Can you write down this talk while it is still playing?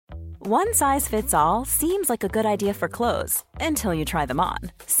One size fits all seems like a good idea for clothes until you try them on.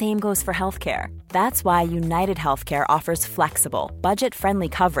 Same goes for healthcare. That's why United Healthcare offers flexible, budget-friendly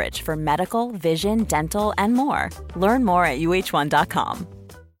coverage for medical, vision, dental, and more. Learn more at uh1.com.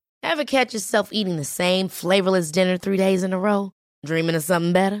 Ever catch yourself eating the same flavorless dinner 3 days in a row? Dreaming of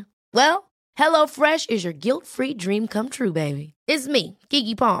something better? Well, HelloFresh is your guilt-free dream come true, baby. It's me,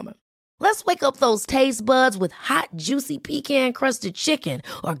 Keke Palmer. Let's wake up those taste buds with hot, juicy pecan-crusted chicken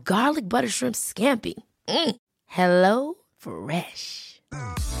or garlic butter shrimp scampi. Hello Fresh.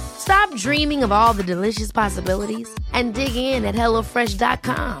 Stop dreaming of all the delicious possibilities and dig in at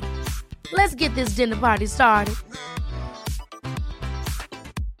HelloFresh.com. Let's get this dinner party started.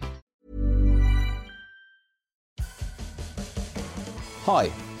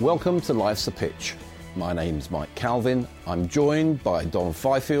 Hi, welcome to Life's a Pitch. My name's Mike Calvin. I'm joined by Don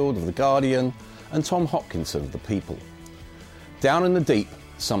Fifield of The Guardian and Tom Hopkinson of The People. Down in the deep,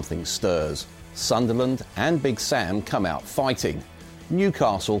 something stirs. Sunderland and Big Sam come out fighting.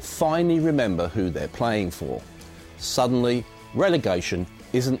 Newcastle finally remember who they're playing for. Suddenly, relegation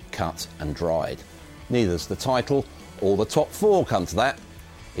isn't cut and dried. Neither's the title or the top four, come to that.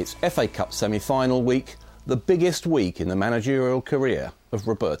 It's FA Cup semi-final week, the biggest week in the managerial career of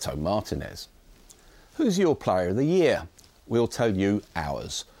Roberto Martinez. Who's your player of the year? We'll tell you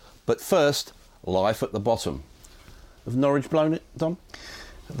ours. But first, life at the bottom. Have Norwich blown it, Dom?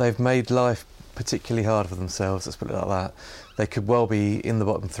 They've made life particularly hard for themselves, let's put it like that. They could well be in the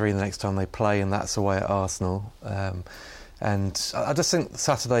bottom three the next time they play, and that's away at Arsenal. And I just think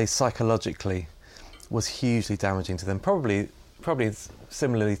Saturday psychologically was hugely damaging to them. Probably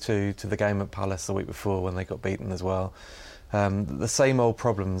similarly to the game at Palace the week before when they got beaten as well. The same old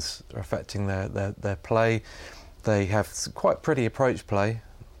problems are affecting their play. They have quite pretty approach play,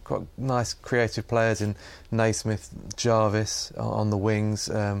 quite nice creative players in Naismith, Jarvis on the wings.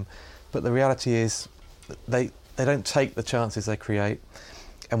 But the reality is they don't take the chances they create.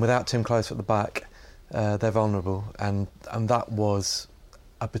 And without Tim Close at the back, they're vulnerable. And that was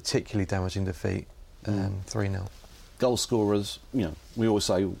a particularly damaging defeat, 3-0. Goal scorers, we always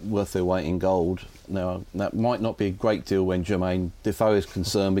say worth their weight in gold. Now, that might not be a great deal when Jermaine Defoe is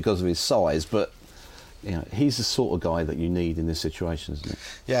concerned because of his size, but he's the sort of guy that you need in this situation, isn't he?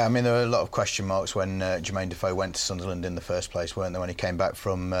 Yeah, I mean, there were a lot of question marks when Jermaine Defoe went to Sunderland in the first place, weren't there, when he came back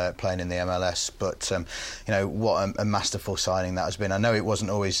from playing in the MLS. But, what a masterful signing that has been. I know it wasn't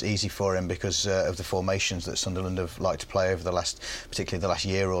always easy for him because of the formations that Sunderland have liked to play over particularly the last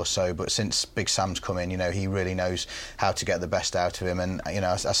year or so. But since Big Sam's come in, he really knows how to get the best out of him. And,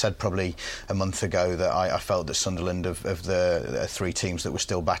 I said probably a month ago that I felt that Sunderland, of the three teams that were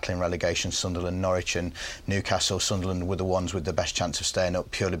still battling relegation, Sunderland, Norwich and Newcastle, Sunderland were the ones with the best chance of staying up,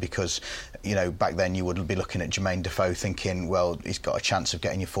 purely because, back then you would be looking at Jermaine Defoe thinking, well, he's got a chance of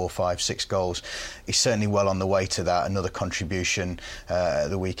getting you 4, 5, 6 goals. He's certainly well on the way to that. Another contribution at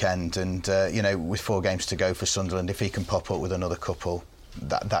the weekend. And, with 4 games to go for Sunderland, if he can pop up with another couple,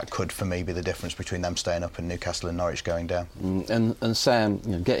 that could, for me, be the difference between them staying up and Newcastle and Norwich going down. And Sam,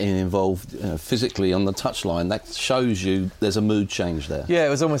 getting involved physically on the touchline, that shows you there's a mood change there. Yeah, it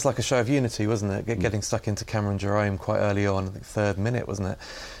was almost like a show of unity, wasn't it? Getting stuck into Cameron Jerome quite early on, I think 3rd minute, wasn't it?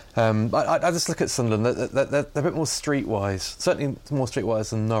 I just look at Sunderland, they're a bit more streetwise, certainly more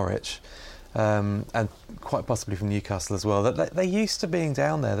streetwise than Norwich. And quite possibly from Newcastle as well. They're used to being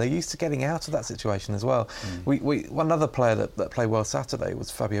down there. They're used to getting out of that situation as well. One other player that played well Saturday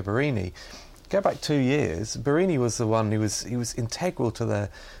was Fabio Borini. Go back 2 years, Borini was the one who was integral to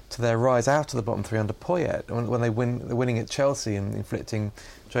their rise out of the bottom three under Poyet when they're winning at Chelsea and inflicting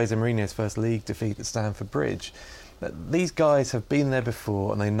Jose Mourinho's first league defeat at Stamford Bridge. These guys have been there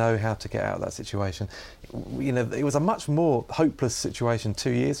before and they know how to get out of that situation. It was a much more hopeless situation 2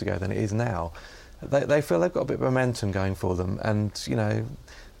 years ago than it is now. They feel they've got a bit of momentum going for them, and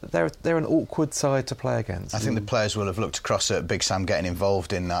they're an awkward side to play against. I think the players will have looked across at Big Sam getting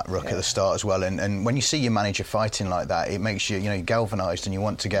involved in that ruck at the start as well, and when you see your manager fighting like that, it makes you galvanised, and you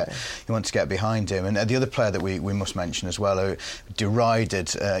want to get behind him. And the other player that we must mention as well, who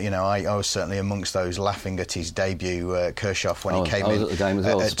derided, I was certainly amongst those laughing at his debut, Kirchhoff, when he came in at the game as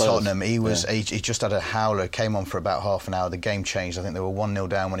well, at Tottenham. He just had a howler, came on for about half an hour. The game changed. I think they were 1-0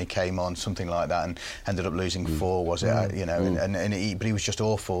 down when he came on, something like that, and ended up losing 4. Was it? But he was just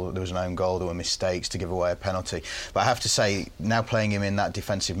awful. There was an own goal, there were mistakes to give away a penalty. But I have to say, now playing him in that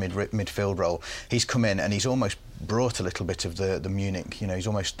defensive midfield role, he's come in and he's almost brought a little bit of the Munich. You know, he's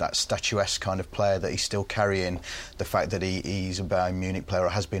almost that statuesque kind of player, that he's still carrying the fact that he's a Bayern Munich player, or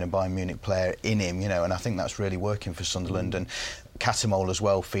has been a Bayern Munich player in him. You know, and I think that's really working for Sunderland. And Catamol as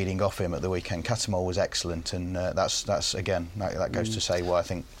well, feeding off him at the weekend. Catamol was excellent, and that's again that goes to say why I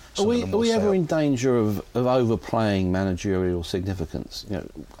think. Are we ever in danger of overplaying managerial significance? You know,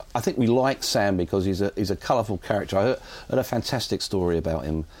 I think we like Sam because he's a colourful character. I heard a fantastic story about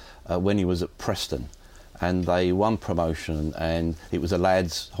him when he was at Preston, and they won promotion, and it was a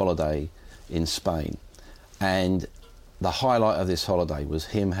lads' holiday in Spain, and the highlight of this holiday was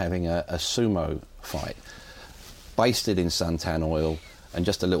him having a sumo fight, basted in suntan oil and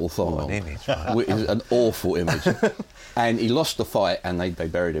just a little thong on. An image, right? Which is an awful image. And he lost the fight, and they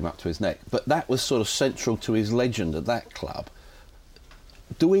buried him up to his neck. But that was sort of central to his legend at that club.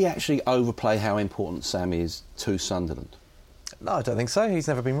 Do we actually overplay how important Sam is to Sunderland? No, I don't think so. He's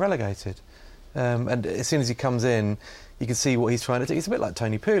never been relegated. And as soon as he comes in, you can see what he's trying to do. He's a bit like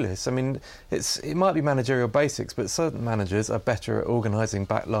Tony Pulis. I mean, it might be managerial basics, but certain managers are better at organising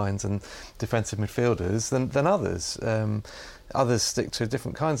back lines and defensive midfielders than others. Others stick to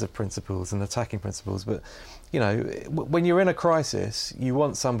different kinds of principles and attacking principles. But, you know, when you're in a crisis, you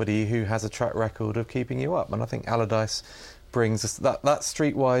want somebody who has a track record of keeping you up. And I think Allardyce brings us that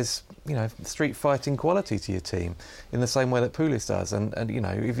streetwise, you know, street fighting quality to your team in the same way that Pulis does. And you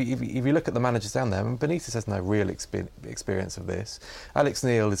know, if you look at the managers down there, I mean, Benitez has no real experience of this. Alex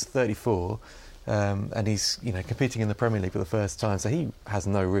Neil is 34, and he's, you know, competing in the Premier League for the first time, so he has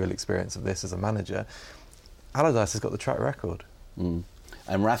no real experience of this as a manager. Allardyce has got the track record. And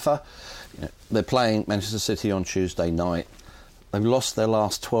Rafa, you know, they're playing Manchester City on Tuesday night. They've lost their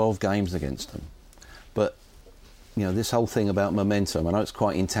last 12 games against them, but you know, this whole thing about momentum, I know it's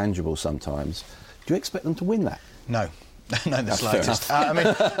quite intangible sometimes. Do you expect them to win that? No. No, the slightest. I mean,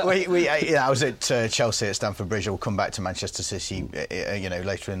 I was at Chelsea at Stamford Bridge. We'll come back to Manchester City, you know,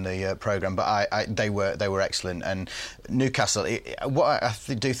 later in the programme. But they were excellent. And Newcastle, what I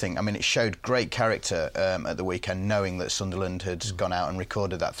do think, I mean, it showed great character at the weekend, knowing that Sunderland had gone out and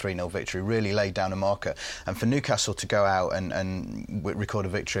recorded that 3-0 victory. Really laid down a marker. And for Newcastle to go out and record a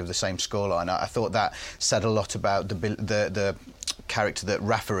victory of the same scoreline, I thought that said a lot about the character that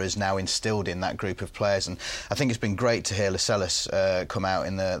Rafa has now instilled in that group of players. And I think it's been great to hear Lascelles come out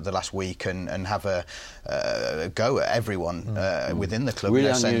in the last week and have a go at everyone within the club. Really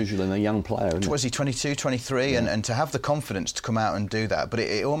unusual in a young player, isn't it? Was he 22, 23? Yeah. And to have the confidence to come out and do that. But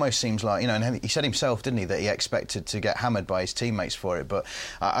it almost seems like, you know, and he said himself, didn't he, that he expected to get hammered by his teammates for it. But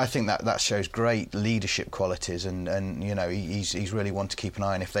I think that shows great leadership qualities, and you know, he's really one to keep an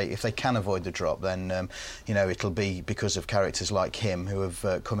eye on. If they can avoid the drop, then you know, it'll be because of characters like him who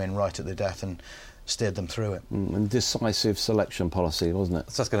have come in right at the death and steered them through it. And decisive selection policy, wasn't it? I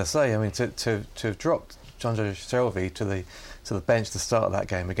was just going to say, I mean, to have dropped Jonjo Shelvey to the bench to start that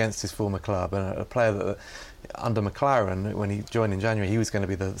game against his former club, and a player that under McLaren, when he joined in January, he was going to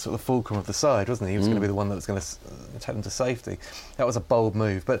be the sort of fulcrum of the side, wasn't he? He was going to be the one that was going to take them to safety. That was a bold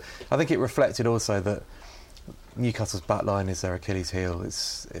move, but I think it reflected also that Newcastle's back line is their Achilles heel.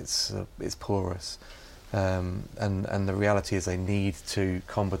 It's porous. And the reality is they need two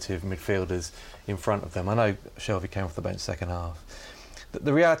combative midfielders in front of them. I know Shelvey came off the bench second half.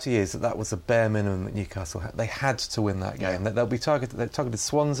 The reality is that was the bare minimum that Newcastle had. They had to win that game. They'll be targeted. They targeted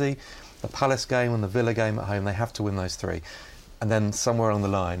Swansea, the Palace game, and the Villa game at home. They have to win those three, and then somewhere along the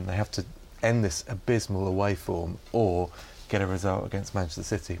line they have to end this abysmal away form or get a result against Manchester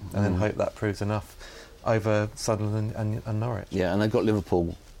City, and then hope that proves enough over Sunderland and Norwich. Yeah, and they've got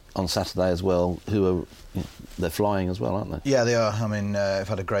Liverpool on Saturday as well, who are, you know, they're flying as well, aren't they? Yeah, they are. I mean, they've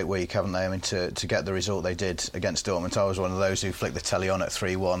had a great week, haven't they? I mean, to get the result they did against Dortmund, I was one of those who flicked the telly on at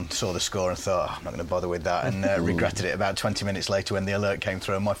 3-1, saw the score and thought, I'm not going to bother with that, and regretted it about 20 minutes later when the alert came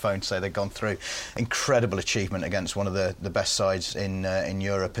through on my phone to say they'd gone through. Incredible achievement against one of the best sides in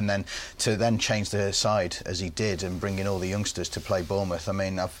Europe, and then to change the side as he did and bring in all the youngsters to play Bournemouth. I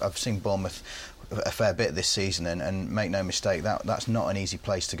mean, I've seen Bournemouth a fair bit this season, and make no mistake, that's not an easy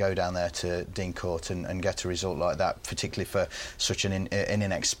place to go down there to Dean Court and get a result like that, particularly for such an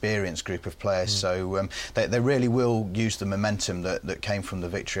inexperienced group of players. So they really will use the momentum that came from the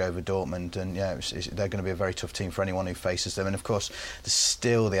victory over Dortmund, and yeah, they're going to be a very tough team for anyone who faces them. And of course, there's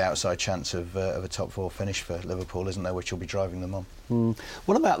still the outside chance of a top four finish for Liverpool, isn't there, which will be driving them on.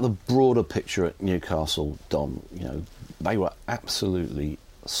 What about the broader picture at Newcastle, Dom? You know, they were absolutely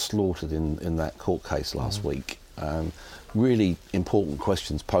slaughtered in that court case last week. Really important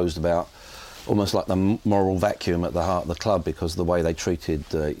questions posed about almost like the moral vacuum at the heart of the club because of the way they treated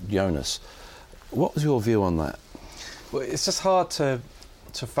Jonas. What was your view on that? Well, it's just hard to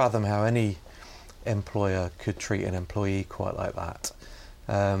fathom how any employer could treat an employee quite like that.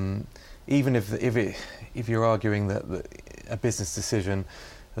 Even if you're arguing that a business decision,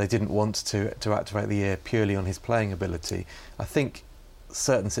 they didn't want to activate the ear purely on his playing ability, I think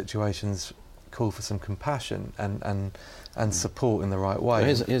certain situations call for some compassion and support in the right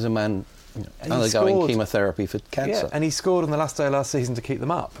way. So here's a man undergoing chemotherapy for cancer. Yeah, and he scored on the last day of last season to keep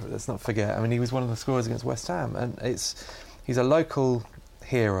them up. Let's not forget. I mean, he was one of the scorers against West Ham, and he's a local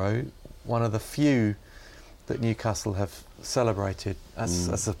hero, one of the few that Newcastle have celebrated as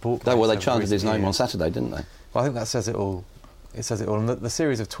a support. Well, they chanted his name on Saturday, didn't they? Well, I think that says it all. It says it all. And the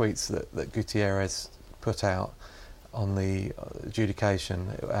series of tweets that Gutierrez put out on the adjudication,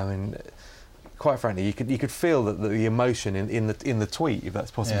 I mean, quite frankly, you could feel that the emotion in the tweet, if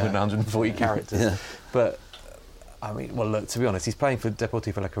that's possible, in 140 characters. Yeah. But I mean, well, look, to be honest, he's playing for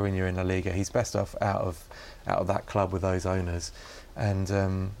Deportivo La Coruña in La Liga. He's best off out of that club with those owners,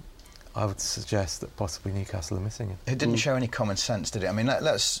 and I would suggest that possibly Newcastle are missing him. It didn't show any common sense, did it? I mean,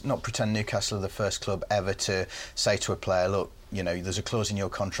 let's not pretend Newcastle are the first club ever to say to a player, look, you know, there's a clause in your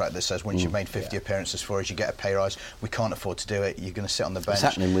contract that says once you've made 50 appearances for us, you get a pay rise. We can't afford to do it. You're going to sit on the bench. It's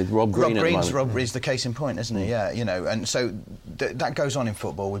happening with Rob Green at the moment. Rob is the case in point, isn't he? Yeah, you know, and so that goes on in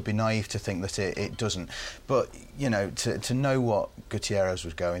football. We'd be naive to think that it doesn't. But, you know, to know what Gutierrez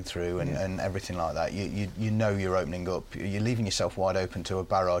was going through and everything like that, you know you're opening up, you're leaving yourself wide open to a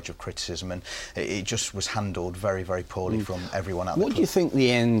barrage of criticism, and it just was handled very, very poorly from everyone at the club. What do you think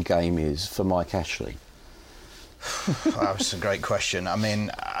the end game is for Mike Ashley? That's a great question. I mean,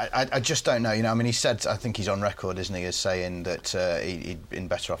 I just don't know. You know, I mean, he said, I think he's on record, isn't he, as saying that he'd been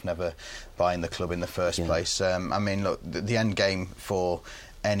better off never buying the club in the first place. I mean, look, the end game for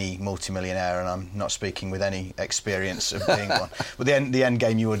any multimillionaire, and I'm not speaking with any experience of being one, but the end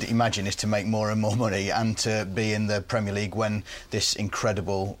game you would imagine is to make more and more money and to be in the Premier League when this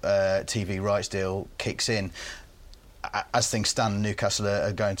incredible TV rights deal kicks in. As things stand, Newcastle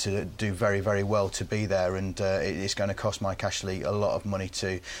are going to do very, very well to be there, and it's going to cost Mike Ashley a lot of money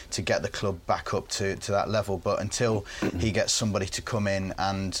to get the club back up to that level. But until he gets somebody to come in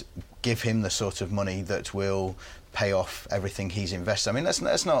and give him the sort of money that will pay off everything he's invested. I mean,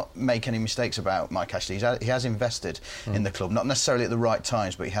 let's not make any mistakes about Mike Ashley. He has invested in the club, not necessarily at the right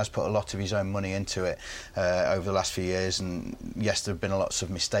times, but he has put a lot of his own money into it over the last few years. And yes, there have been lots of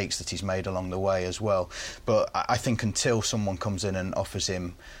mistakes that he's made along the way as well. But I think until someone comes in and offers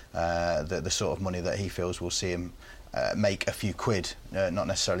him the sort of money that he feels will see him make a few quid, not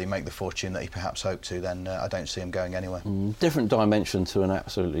necessarily make the fortune that he perhaps hoped to, then I don't see him going anywhere. Different dimension to an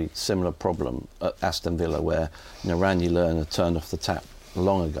absolutely similar problem at Aston Villa, where, you know, Randy Lerner turned off the tap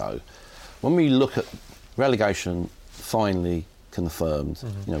long ago. When we look at relegation finally confirmed,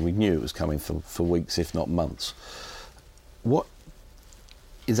 you know, we knew it was coming for weeks, if not months. What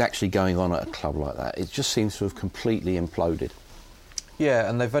is actually going on at a club like that? It just seems to have completely imploded. Yeah,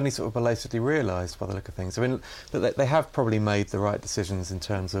 and they've only sort of belatedly realised by the look of things. I mean, they have probably made the right decisions in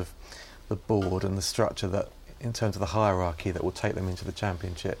terms of the board and the structure, that in terms of the hierarchy that will take them into the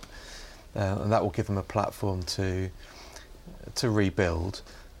Championship, and that will give them a platform to rebuild.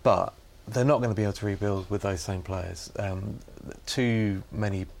 But they're not going to be able to rebuild with those same players. Too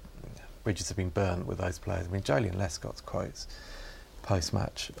many bridges have been burnt with those players. I mean, Joleon Lescott's quotes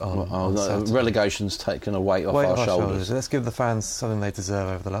post-match on Saturday. Relegation's taken a weight off our shoulders. Let's give the fans something they deserve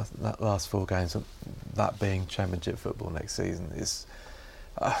over the last 4 games, that being Championship football next season. Is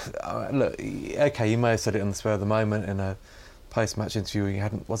look, okay, you may have said it on the spur of the moment in a post-match interview where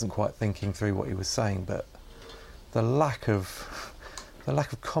you wasn't quite thinking through what he was saying, but the lack of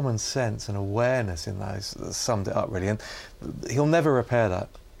common sense and awareness in those summed it up really, and he'll never repair that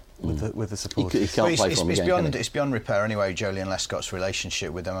with the support. He can't play from again, it's beyond repair anyway, Joleon Lescott's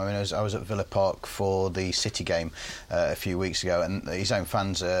relationship with them. I mean, I was at Villa Park for the City game a few weeks ago, and his own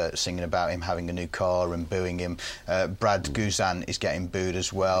fans are singing about him having a new car and booing him. Brad Guzan is getting booed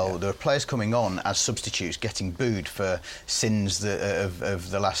as well. Yeah. There are players coming on as substitutes getting booed for sins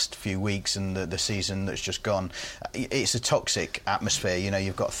of the last few weeks and the season that's just gone. It's a toxic atmosphere. You know,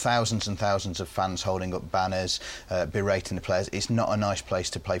 you've got thousands and thousands of fans holding up banners, berating the players. It's not a nice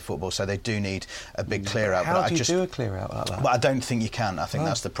place to play football, so they do need a big clear out. How do you do a clear out like that? Well, I don't think you can. I think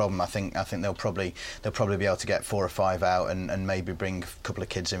that's the problem. I think they'll probably be able to get 4 or 5 out and maybe bring a couple of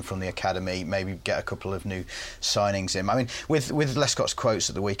kids in from the academy, maybe get a couple of new signings in. I mean, with Lescott's quotes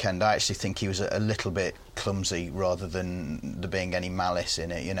at the weekend, I actually think he was a little bit clumsy rather than there being any malice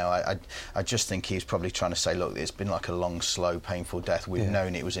in it. You know, I just think he's probably trying to say, look, it's been like a long, slow, painful death. We've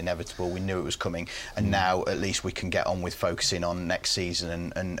known it was inevitable. We knew it was coming, and now at least we can get on with focusing on next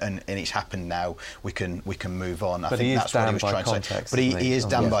season and and it's happened now. We can move on. But I think that's what he was trying to say. But he is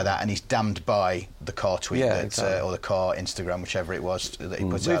damned by that, and he's damned by the Carr tweet or the Carr Instagram, whichever it was that he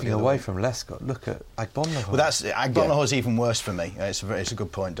put out. Moving away from Lescott, look at Agbonlahor. Well, that's Agbonlahor's even worse for me. It's a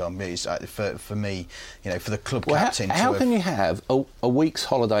good point, Dom. It's, for me, for the club captain. How can you have a week's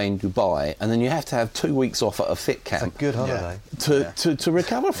holiday in Dubai and then you have to have 2 weeks off at a fit camp? It's a good holiday to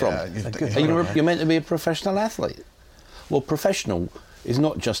recover from. You're meant to be a professional athlete. Well, professional is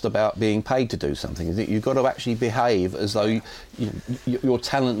not just about being paid to do something, is it? You've got to actually behave as though your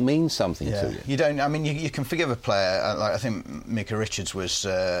talent means something to you. You don't. I mean, you can forgive a player. Like I think Micah Richards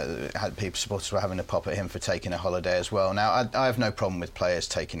had people supporters were having a pop at him for taking a holiday as well. Now, I have no problem with players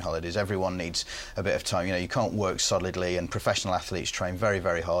taking holidays. Everyone needs a bit of time. You can't work solidly, and professional athletes train very,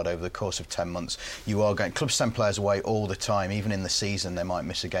 very hard over the course of 10 months. Clubs send players away all the time. Even in the season, they might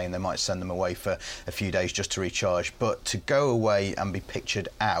miss a game. They might send them away for a few days just to recharge. But to go away and be pictured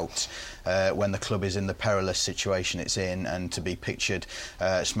out when the club is in the perilous situation it's in, and to be pictured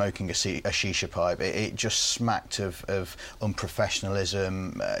smoking a shisha pipe, it just smacked of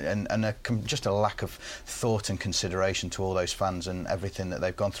unprofessionalism and just a lack of thought and consideration to all those fans and everything that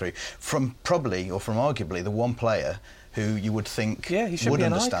they've gone through from arguably the one player who you would think he should would be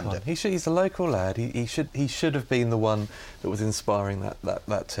understand an icon. it. He's a local lad. He should have been the one that was inspiring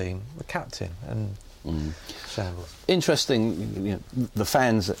that team, the captain, and shambles. Interesting, the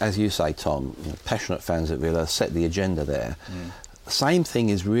fans, as you say, Tom, passionate fans at Villa set the agenda there. The same thing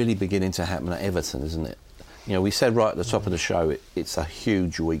is really beginning to happen at Everton, isn't it? We said right at the top of the show, it's a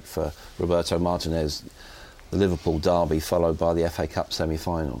huge week for Roberto Martinez, the Liverpool derby followed by the FA Cup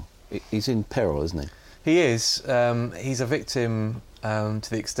semi-final. He's in peril, isn't he? He is. He's a victim to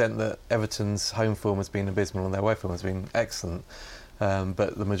the extent that Everton's home form has been abysmal and their away form has been excellent.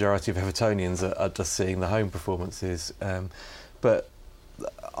 But the majority of Evertonians are just seeing the home performances. But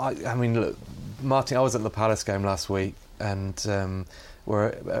I mean, look, Martin, I was at the Palace game last week, and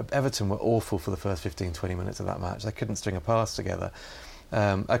where Everton were awful for the first 15-20 minutes of that match. They couldn't string a pass together.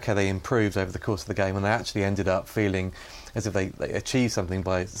 They improved over the course of the game, and they actually ended up feeling as if they achieved something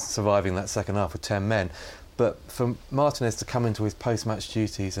by surviving that second half with 10 men. But for Martinez to come into his post-match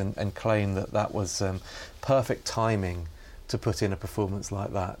duties and claim that was perfect timing to put in a performance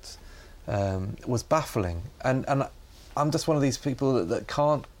like that was baffling. And I'm just one of these people that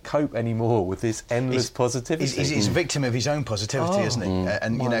can't cope anymore with this endless positivity. He's a victim of his own positivity, isn't he?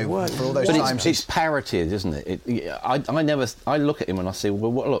 And for all those but times, it's parroted, isn't it? I look at him and I say,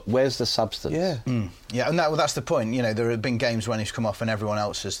 well, look, where's the substance? Yeah, and that's the point. There have been games when he's come off and everyone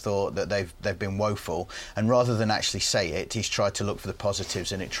else has thought that they've been woeful, and rather than actually say it, he's tried to look for the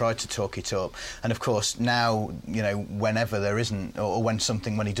positives in it, tried to talk it up. And of course, now whenever there isn't, or when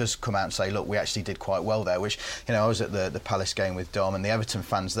he does come out and say, look, we actually did quite well there. Which I was at the Palace game with Dom, and the Everton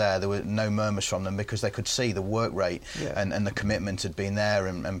fans there were no murmurs from them because they could see the work rate and the commitment had been there,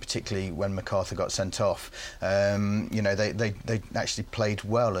 and particularly when MacArthur got sent off, they actually played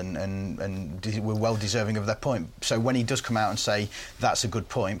well and were well deserving of their point. So when he does come out and say that's a good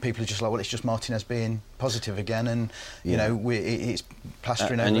point, people are just like, well, it's just Martinez being positive again, and it's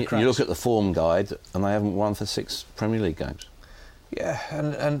plastering over the cracks. You look at the form guide and they haven't won for 6 Premier League games. Yeah,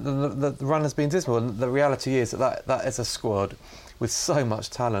 and the run has been dismal, and the reality is that is a squad with so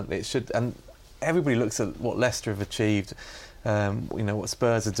much talent. It should, and everybody looks at what Leicester have achieved, what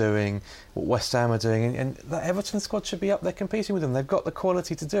Spurs are doing, what West Ham are doing, and the Everton squad should be up there competing with them. They've got the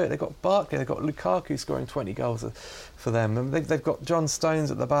quality to do it. They've got Barkley, they've got Lukaku scoring 20 goals for them, and they've got John Stones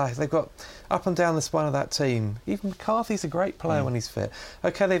at the back. They've got up and down the spine of that team. Even McCarthy's a great player when he's fit.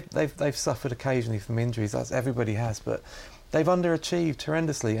 Okay, they've suffered occasionally from injuries. That's everybody has, but they've underachieved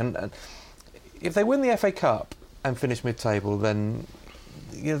horrendously. And if they win the FA Cup and finish mid-table, then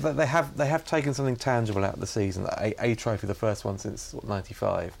they have taken something tangible out of the season, a trophy, the first one since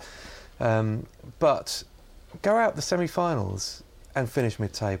 '95. But go out the semi-finals and finish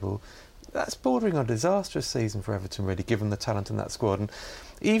mid-table, that's bordering on a disastrous season for Everton, really, given the talent in that squad. And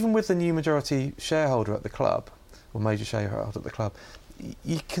even with the new majority shareholder at the club, or major shareholder at the club,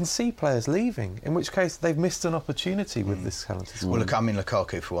 you can see players leaving, in which case they've missed an opportunity with this talented squad. Well, look, I mean,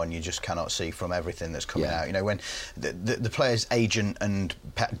 Lukaku, for one, you just cannot see from everything that's coming out. When the player's agent and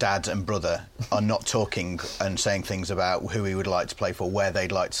dad and brother are not talking and saying things about who he would like to play for, where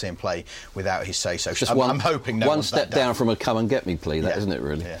they'd like to see him play without his say-so. I'm hoping no one step down from a come and get me plea, isn't it,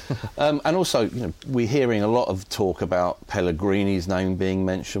 really? Yeah. And also, we're hearing a lot of talk about Pellegrini's name being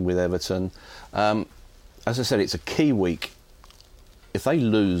mentioned with Everton. As I said, it's a key week. If they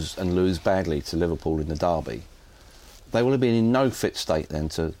lose badly to Liverpool in the derby, they will have been in no fit state then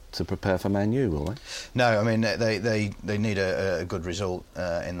to prepare for Man U, will they? No, I mean they need a good result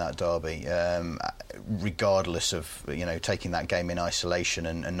in that derby, regardless of taking that game in isolation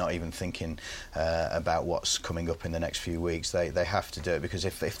and not even thinking about what's coming up in the next few weeks. They have to do it, because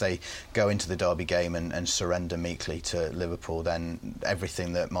if they go into the derby game and surrender meekly to Liverpool, then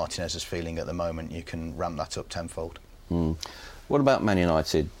everything that Martinez is feeling at the moment, you can ramp that up tenfold. What about Man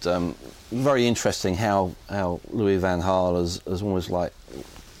United? Very interesting how Louis van Gaal has almost like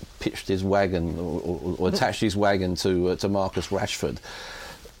pitched his wagon or attached his wagon to Marcus Rashford.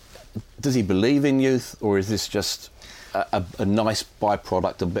 Does he believe in youth, or is this just a nice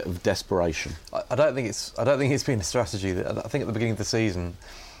byproduct, a bit of desperation? I don't think it's been a strategy. I think at the beginning of the season,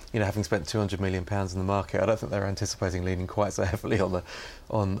 having spent £200 million in the market, I don't think they were anticipating leaning quite so heavily on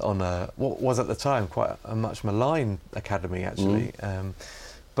what was at the time quite a much maligned academy, actually.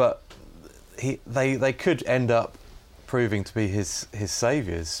 But they could end up proving to be his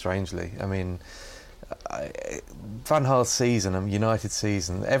saviours, strangely. I mean, Van Gaal's season, United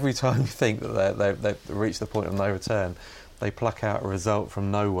season, every time you think that they've reached the point of no return, they pluck out a result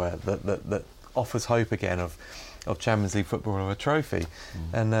from nowhere that offers hope again of Champions League football or a trophy,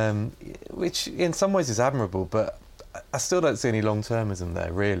 and which in some ways is admirable, but I still don't see any long-termism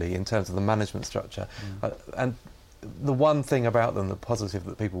there, really, in terms of the management structure. And the one thing about them, the positive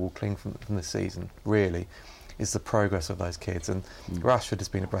that people will cling from this season, really, is the progress of those kids. And Rashford has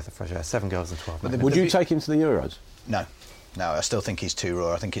been a breath of fresh air. 7 goals in 12 minutes. Would you take him to the Euros? No, I still think he's too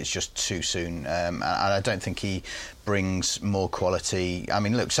raw. I think it's just too soon, and I don't think he brings more quality. I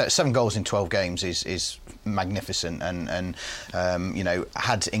mean, look, 7 goals in 12 games is magnificent, and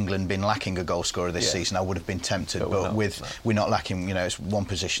had England been lacking a goal scorer this season, I would have been tempted. But we're not lacking. It's one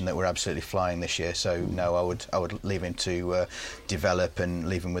position that we're absolutely flying this year. So no, I would leave him to develop and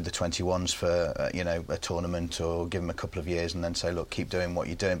leave him with the 21s for a tournament, or give him a couple of years and then say, look, keep doing what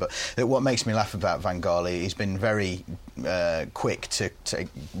you're doing. But what makes me laugh about Van Gaal, he's been very quick to take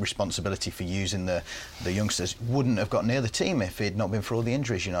responsibility for using the youngsters. Wouldn't have got near the team if it had not been for all the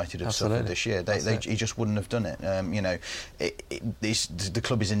injuries United have suffered this year. He just wouldn't have done it. The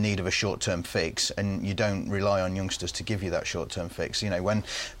club is in need of a short-term fix, and you don't rely on youngsters to give you that short-term fix. When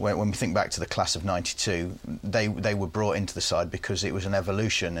we think back to the class of '92, they were brought into the side because it was an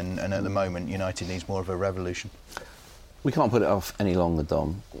evolution, and at the moment United needs more of a revolution. We can't put it off any longer,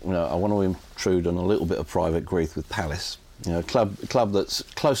 Dom. I want to intrude on a little bit of private grief with Palace. A club that's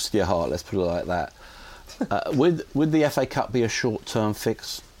close to your heart, let's put it like that. Would the FA Cup be a short-term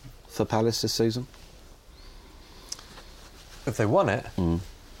fix for Palace this season? If they won it,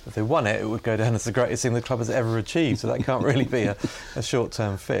 it would go down as the greatest thing the club has ever achieved. So that can't really be a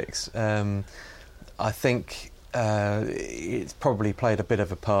short-term fix. I think it's probably played a bit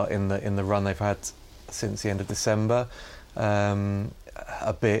of a part in the run they've had since the end of December.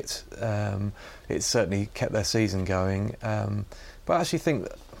 A bit. It's certainly kept their season going. But I actually think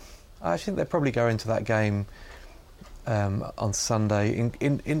they'll probably go into that game on Sunday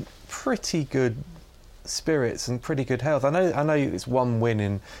in pretty good spirits and pretty good health. I know it's one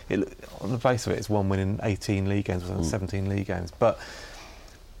win on the face of it, it's one win in 18 league games or 17 league games, but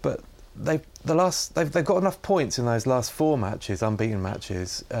they've got enough points in those last 4 matches, unbeaten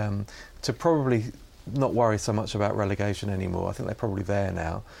matches, to probably not worry so much about relegation anymore. I think they're probably there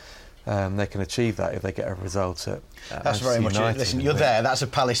now. They can achieve that if they get a result at that's very much United. Listen, you're there. That's a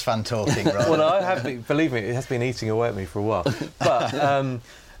Palace fan talking, right? Well, I have been, believe me, it has been eating away at me for a while.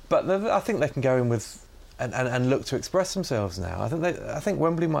 But I think they can go in with and look to express themselves now. I think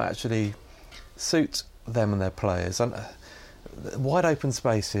Wembley might actually suit them and their players. And wide open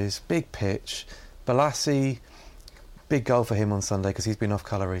spaces, big pitch. Balassi, big goal for him on Sunday because he's been off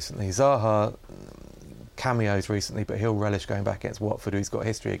colour recently. Zaha, cameos recently, but he'll relish going back against Watford, who he's got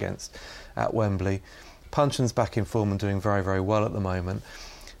history against at Wembley. Punchin's back in form and doing very, very well at the moment.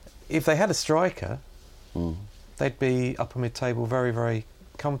 If they had a striker, they'd be upper mid-table very, very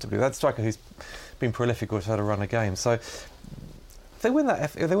comfortably. That striker who's been prolific or has had a run of games. So if they win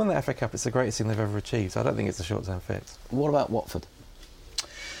that FA Cup, it's the greatest thing they've ever achieved. So I don't think it's a short-term fix. What about Watford?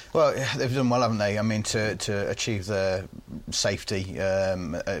 Well, they've done well, haven't they? I mean, to achieve their safety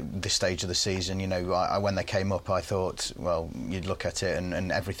at this stage of the season, when they came up, I thought, well, you'd look at it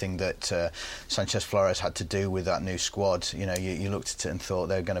and everything that Sanchez Flores had to do with that new squad, you looked at it and thought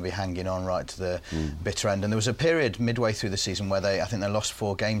they were going to be hanging on right to the bitter end. And there was a period midway through the season where I think they lost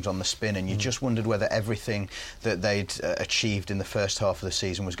 4 games on the spin, and you just wondered whether everything that they'd achieved in the first half of the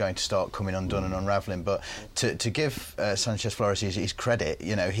season was going to start coming undone and unravelling. But to give Sanchez Flores his credit,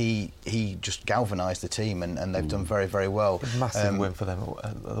 he just galvanised the team, and they've done very, very well. A massive win for them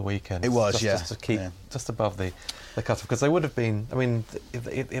at the weekend. It was, just to keep just above the cut-off, because they would have been. I mean,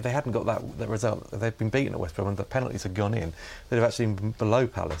 if they hadn't got that result, if they'd been beaten at West Brom and the penalties had gone in, they'd have actually been below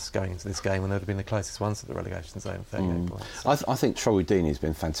Palace going into this game, and they'd have been the closest ones to the relegation zone, 38 points. I think Troy Deeney's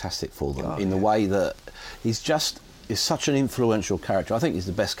been fantastic for them in the way that he's such an influential character. I think he's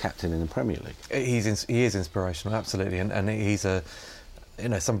the best captain in the Premier League. He is inspirational, absolutely, and he's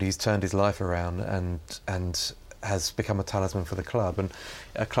somebody who's turned his life around and has become a talisman for the club, and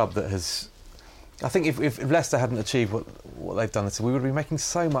a club that has. I think if Leicester hadn't achieved what they've done this year, we would be making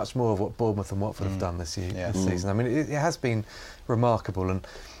so much more of what Bournemouth and Watford have done this season. I mean, it has been remarkable, and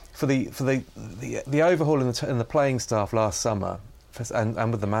for the overhaul in the playing staff last summer,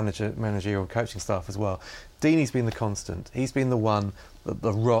 and with the managerial coaching staff as well, Deeney's been the constant. He's been the one,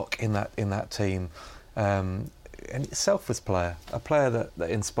 the rock in that team, and a selfless player, a player that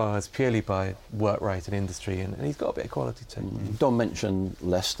inspires purely by work rate and industry, and he's got a bit of quality too. Don mentioned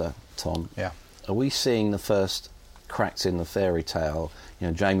Leicester, Tom. Yeah. Are we seeing the first cracks in the fairy tale?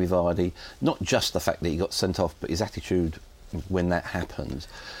 Jamie Vardy, not just the fact that he got sent off, but his attitude when that happened.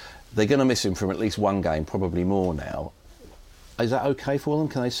 They're going to miss him from at least one game, probably more now. Is that okay for them?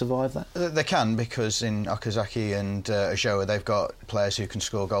 Can they survive that? They can, because in Okazaki and Ojoa, they've got players who can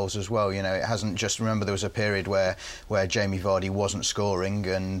score goals as well. It hasn't just... Remember, there was a period where Jamie Vardy wasn't scoring,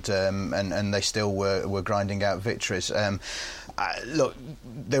 and they still were grinding out victories. Look,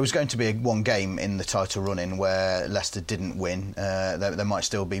 there was going to be one game in the title run-in where Leicester didn't win. There might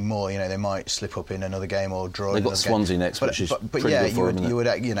still be more. They might slip up in another game or draw. They've got Swansea next, which is pretty good for them. You would,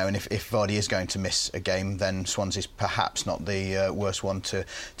 and if Vardy is going to miss a game, then Swansea's perhaps not the worst one to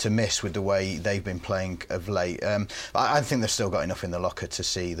miss with the way they've been playing of late. I think they've still got enough in the locker to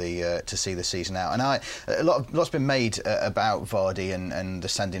see the season out. And a lot's been made about Vardy and the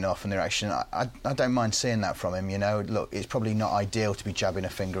sending off and the reaction. I don't mind seeing that from him. Look, it's probably not ideal to be jabbing a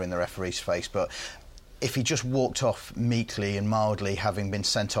finger in the referee's face, but if he just walked off meekly and mildly, having been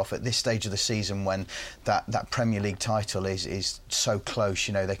sent off at this stage of the season when that Premier League title is so close,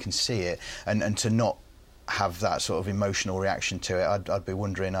 they can see it, and to not have that sort of emotional reaction to it, I'd be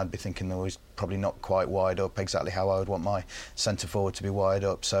wondering, I'd be thinking there was probably not quite wired up exactly how I would want my centre forward to be wired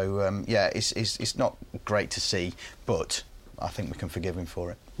up. So it's not great to see, but I think we can forgive him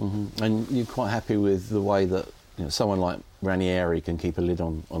for it. Mm-hmm. And you're quite happy with the way that someone like Ranieri can keep a lid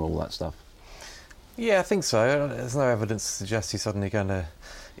on all that stuff? Yeah, I think so. There's no evidence to suggest he's suddenly going to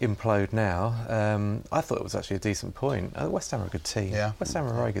implode now. I thought it was actually a decent point. West Ham are a good team. Yeah. West Ham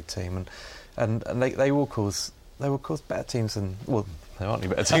are a very good team, and they will cause better teams than, well, there aren't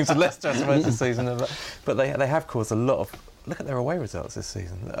any better teams than Leicester, I suppose, this season. But they have caused a lot of. Look at their away results this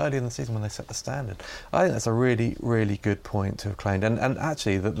season, early in the season when they set the standard. I think that's a really, really good point to have claimed. And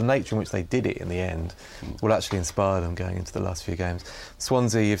actually, the nature in which they did it in the end will actually inspire them going into the last few games.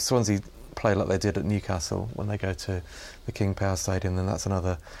 If Swansea play like they did at Newcastle when they go to the King Power Stadium, then that's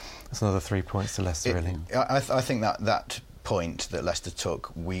another 3 points to Leicester, really. I think that point that Leicester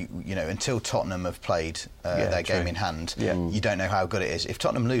took, until Tottenham have played their game in hand, you don't know how good it is. If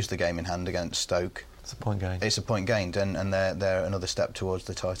Tottenham lose the game in hand against Stoke, it's a point gained. It's a point gained, and they're another step towards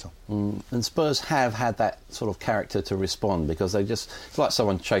the title. And Spurs have had that sort of character to respond, because it's like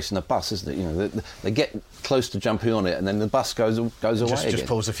someone chasing a bus, isn't it? They get close to jumping on it, and then the bus goes away again. Just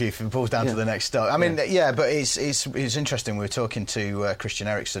pulls down to the next stop. I mean, but it's interesting. We were talking to Christian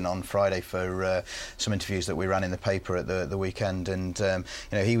Eriksen on Friday for some interviews that we ran in the paper at the weekend, and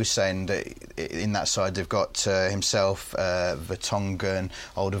he was saying that in that side they've got himself, Vertonghen,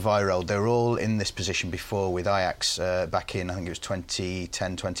 Alderweireld. They're all in this position before with Ajax back in, I think it was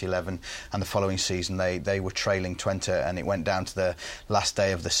 2010, 2011, and the following season they were trailing Twente, and it went down to the last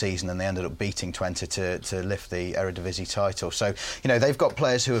day of the season, and they ended up beating Twente to lift the Eredivisie title. So they've got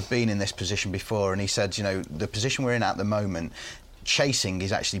players who have been in this position before, and he said the position we're in at the moment, chasing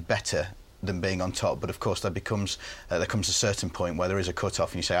is actually better than being on top, but of course there comes a certain point where there is a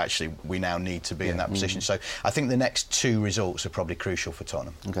cut-off and you say, actually, we now need to be in that position. So I think the next two results are probably crucial for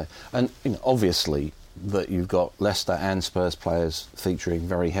Tottenham. Okay. And obviously that you've got Leicester and Spurs players featuring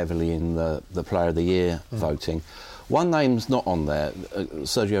very heavily in the Player of the Year voting. One name's not on there,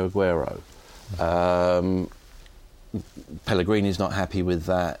 Sergio Aguero. Pellegrini's not happy with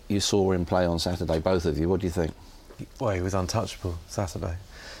that. You saw him play on Saturday, both of you. What do you think? Well, he was untouchable Saturday.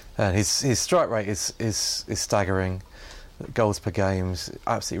 And his strike rate is staggering. Goals per game is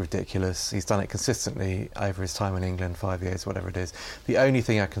absolutely ridiculous. He's done it consistently over his time in England, 5 years, whatever it is. The only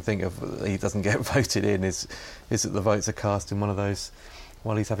thing I can think of that he doesn't get voted in is that the votes are cast in one of those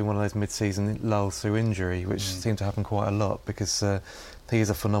while he's having one of those mid-season lulls through injury, which seem to happen quite a lot, because he is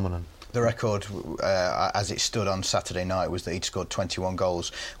a phenomenon. The record, as it stood on Saturday night, was that he'd scored 21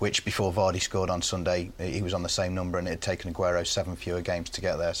 goals, which before Vardy scored on Sunday, he was on the same number, and it had taken Aguero 7 fewer games to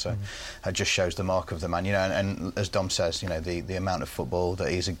get there. So it just shows the mark of the man. You know, and as Dom says, you know, the amount of football that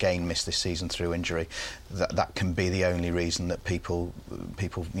he's again missed this season through injury, that can be the only reason that people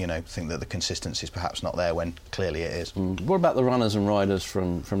you know, think that the consistency is perhaps not there, when clearly it is. What about the runners and riders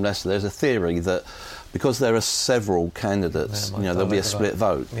from Leicester? There's a theory that because there are several candidates, you know, there'll be a split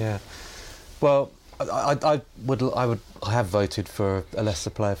vote. Yeah. Well, I would have voted for a Leicester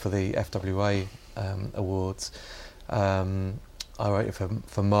player for the FWA awards. I voted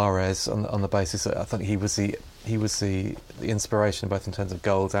for Mahrez on the basis that I think he was the inspiration, both in terms of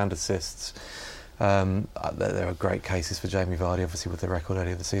goals and assists. There are great cases for Jamie Vardy, obviously, with the record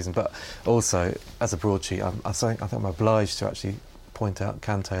earlier this season, but also as a broadsheet, I think I'm obliged to actually point out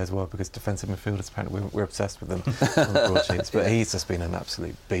Kante as well, because defensive midfielders, apparently we're obsessed with them on the broadsheets, but he's just been an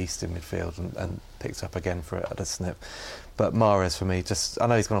absolute beast in midfield and picked up again at a snip. But Mahrez, for me, I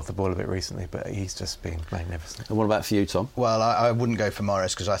know he's gone off the ball a bit recently, but he's just been magnificent. And what about for you, Tom? Well, I wouldn't go for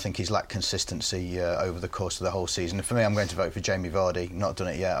Mahrez, because I think he's lacked consistency over the course of the whole season. And for me, I'm going to vote for Jamie Vardy. Not done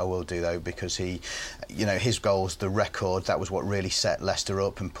it yet, I will do though, because his goals, the record, that was what really set Leicester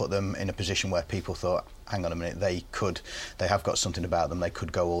up and put them in a position where people thought, hang on a minute, they have got something about them, they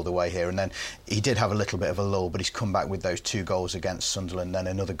could go all the way here. And then he did have a little bit of a lull, but he's come back with those 2 goals against Sunderland, then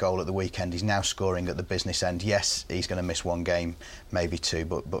another goal at the weekend. He's now scoring at the business end. Yes, he's going to miss 1 game, maybe 2,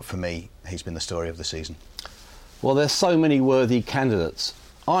 but for me, he's been the story of the season. Well, there's so many worthy candidates.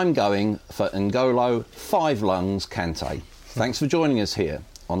 I'm going for N'Golo 5 Lungs Kante. Thanks for joining us here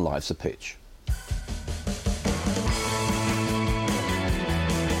on Life's a Pitch.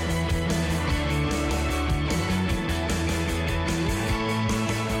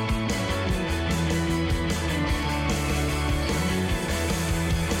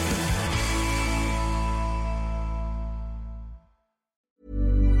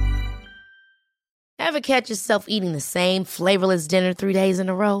 Ever catch yourself eating the same flavorless dinner 3 days in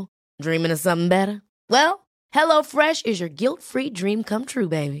a row? Dreaming of something better? Well, HelloFresh is your guilt-free dream come true,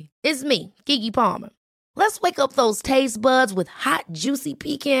 baby. It's me, Keke Palmer. Let's wake up those taste buds with hot, juicy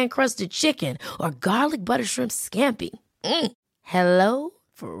pecan-crusted chicken or garlic butter shrimp scampi. Hello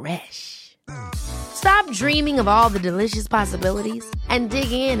Fresh. Stop dreaming of all the delicious possibilities and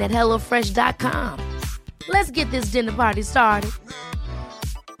dig in at HelloFresh.com. Let's get this dinner party started.